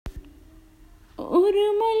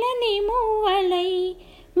ఉరుములని మువ్వలై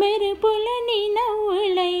మెరుపులని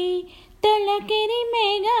నవ్వులై తొలకెరి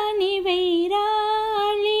మేఘాని వైరాళివేణి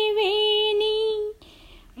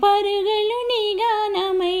పరుగులు నీ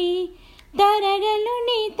గానమై తరగలు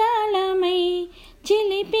నీ తాళమై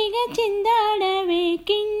చిలిపిగా చిందాడవే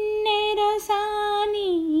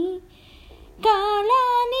కిన్నెరసాని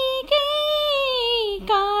కాలానికి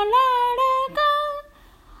కాలాడక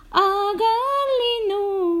ఆగాలి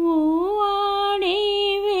నువ్వు ఆడే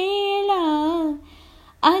వేళ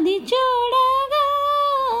అది చూడగా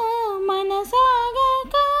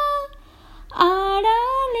మనసాగక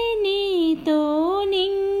ఆడాలి నీతో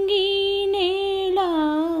నింగి నేల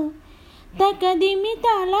తకదిమి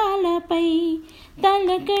తలాలపై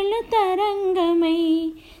తలకలు తరంగమై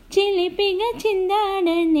చిలిపిగా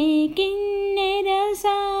చిందాడనే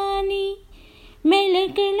కిన్నెరసాని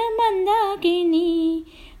మెలకుల మందాకిని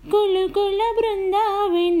కులుకుల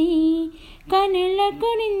బృందావని కనులకు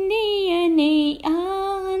నిందియని